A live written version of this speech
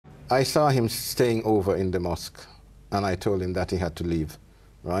I saw him staying over in the mosque, and I told him that he had to leave,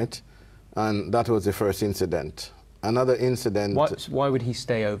 right? And that was the first incident. Another incident... Why would he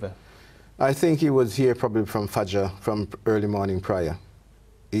stay over? I think he was here probably from Fajr, from early morning prior.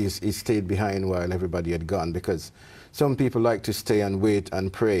 He stayed behind while everybody had gone, because some people like to stay and wait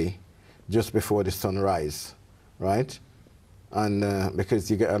and pray just before the sunrise, right? And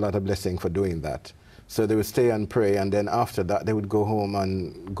because you get a lot of blessing for doing that. So they would stay and pray, and then after that they would go home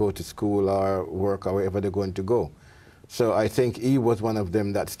and go to school or work or wherever they're going to go. So I think he was one of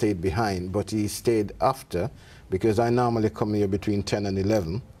them that stayed behind, but he stayed after, because I normally come here between 10 and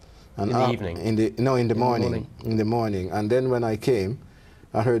 11. And in the evening? No, in the morning. In the morning. And then when I came,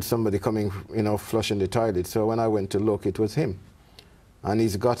 I heard somebody coming, you know, flushing the toilet. So when I went to look, it was him. And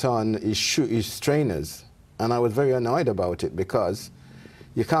he's got on his trainers. And I was very annoyed about it, because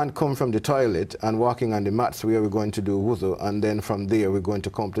you can't come from the toilet and walking on the mats where we're going to do wuzu, and then from there we're going to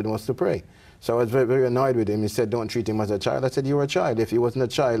come to the mosque to pray. So I was very, very annoyed with him. He said, don't treat him as a child. I said, you're a child. If he wasn't a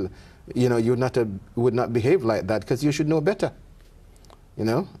child, you know, you would not behave like that, because you should know better, you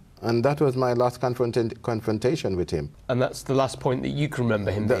know? And that was my last confrontation with him. And that's the last point that you can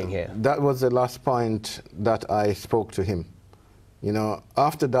remember him being here? That was the last point that I spoke to him. You know,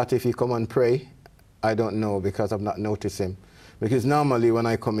 after that, if he come and pray, I don't know, because I've not noticed him. Because normally when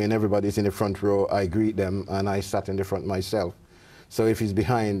I come in, everybody's in the front row, I greet them, and I sat in the front myself. So if he's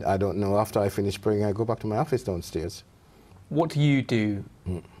behind, I don't know. After I finish praying, I go back to my office downstairs. What do you do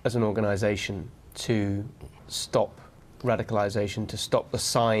as an organisation to stop radicalisation, to stop the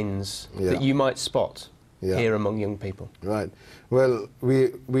signs that you might spot here among young people? Right. Well,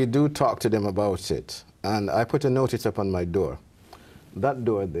 we do talk to them about it. And I put a notice up on my door. That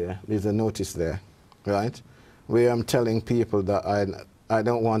door there, there's a notice there, right? Where I'm telling people that I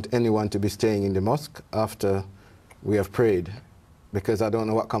don't want anyone to be staying in the mosque after we have prayed, because I don't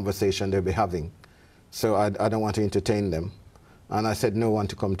know what conversation they'll be having. So I don't want to entertain them. And I said no one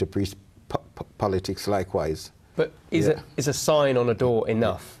to come to politics likewise. But is a sign on a door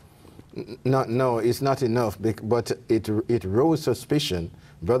enough? No, it's not enough, but it rose suspicion.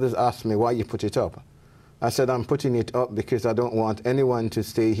 Brothers asked me why you put it up. I said I'm putting it up because I don't want anyone to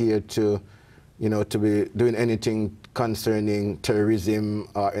stay here to, you know, to be doing anything concerning terrorism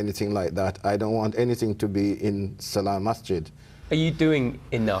or anything like that. I don't want anything to be in Salaam Masjid. Are you doing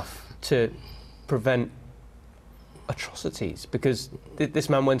enough to prevent atrocities? Because this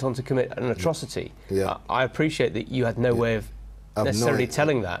man went on to commit an atrocity. Yeah. I appreciate that you had no way of necessarily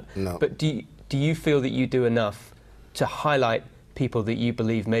telling that. No. But do you feel that you do enough to highlight people that you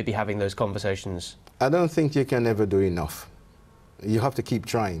believe may be having those conversations? I don't think you can ever do enough. You have to keep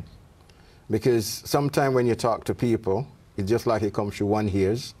trying. Because sometimes when you talk to people, it's just like it comes through one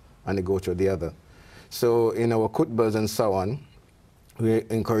ears and it goes through the other. So in our khutbahs and so on, we're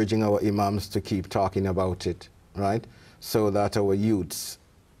encouraging our imams to keep talking about it, right? So that our youths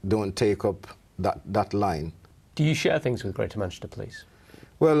don't take up that line. Do you share things with Greater Manchester Police?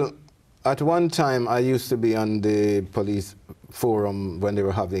 Well, at one time I used to be on the police forum when they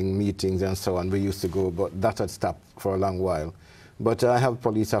were having meetings and so on. We used to go, but that had stopped for a long while. But I have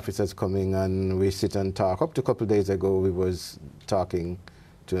police officers coming and we sit and talk. Up to a couple of days ago we was talking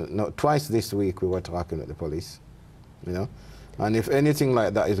to, no, twice this week we were talking with the police, you know. And if anything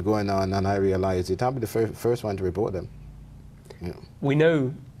like that is going on and I realize it, I'll be the first one to report them. Yeah. We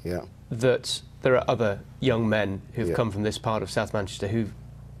know that there are other young men who've come from this part of South Manchester who've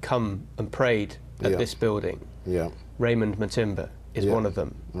come and prayed at this building. Yeah. Raymond Matimba is one of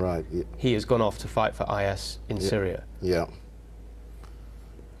them. Right. Yeah. He has gone off to fight for IS in Syria. Yeah.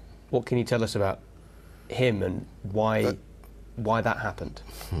 What can you tell us about him and why that happened?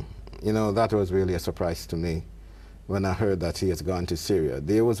 You know, that was really a surprise to me when I heard that he has gone to Syria.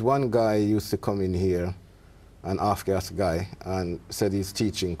 There was one guy who used to come in here, an Afghan guy, and said he's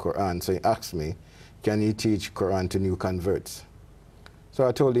teaching Quran. So he asked me, can he teach Quran to new converts? So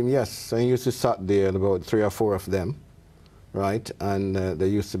I told him yes. So he used to sit there, about 3 or 4 of them, right? And they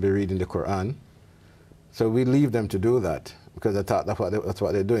used to be reading the Quran. So we leave them to do that, because I thought that's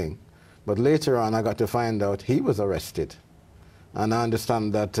what they're doing. But later on, I got to find out he was arrested. And I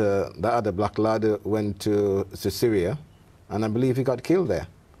understand that the other black lad went to Syria, and I believe he got killed there.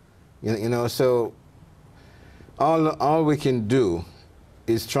 You know, so all we can do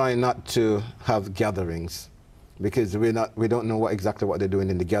is try not to have gatherings, because we don't know exactly what they're doing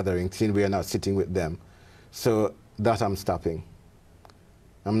in the gathering, since we are not sitting with them. So that I'm stopping.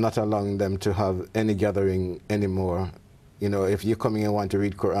 I'm not allowing them to have any gathering anymore. You know, if you're coming and want to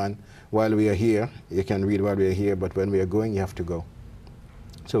read Quran, while we are here, you can read while we are here, but when we are going, you have to go.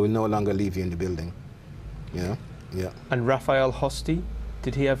 So we'll no longer leave you in the building, you know? Yeah. And Raphael Hosti,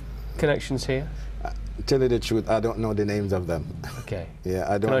 did he have connections here? Tell you the truth, I don't know the names of them. Okay. Yeah,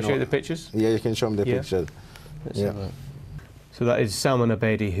 I don't Can I know. show you the pictures? Yeah, you can show them the pictures. Yeah. So that is Salman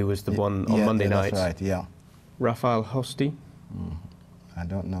Abedi, who was the one on Monday night. That's right, yeah. Raphael Hosti? I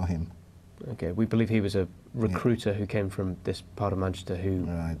don't know him. Okay, we believe he was a recruiter who came from this part of Manchester who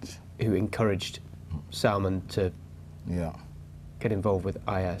encouraged Salman to get involved with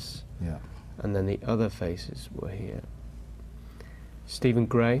IS. Yeah. And then the other faces were here. Stephen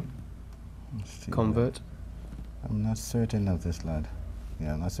Gray, convert. I'm not certain of this lad.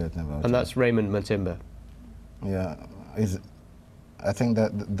 Yeah, I'm not certain about it. And that's Raymond Matimba. Yeah, I think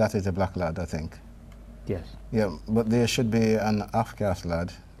that is a black lad, I think. Yes. Yeah, but there should be an Afghans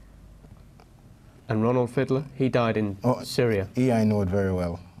lad. And Ronald Fiddler, he died in Syria. I know it very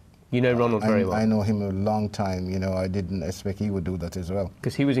well. You know Ronald very well? I know him a long time. You know, I didn't expect he would do that as well.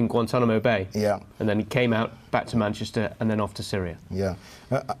 Because he was in Guantanamo Bay. Yeah. And then he came out back to Manchester and then off to Syria. Yeah.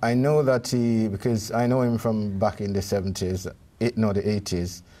 I know that because I know him from back in the 70s, the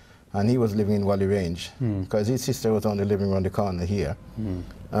 80s, and he was living in Wally Range because his sister was only living around the corner here.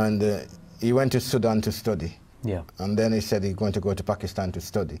 And he went to Sudan to study. Yeah. And then he said he's going to go to Pakistan to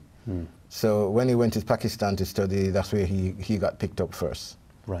study. So when he went to Pakistan to study, that's where he got picked up first.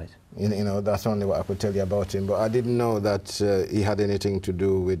 Right. You know, that's only what I could tell you about him. But I didn't know that he had anything to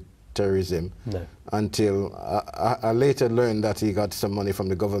do with terrorism until I later learned that he got some money from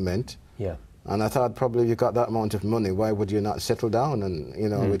the government. Yeah. And I thought, probably if you got that amount of money, why would you not settle down and, you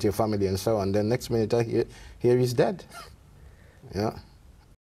know, with your family and so on? Then next minute I hear he's dead. Yeah.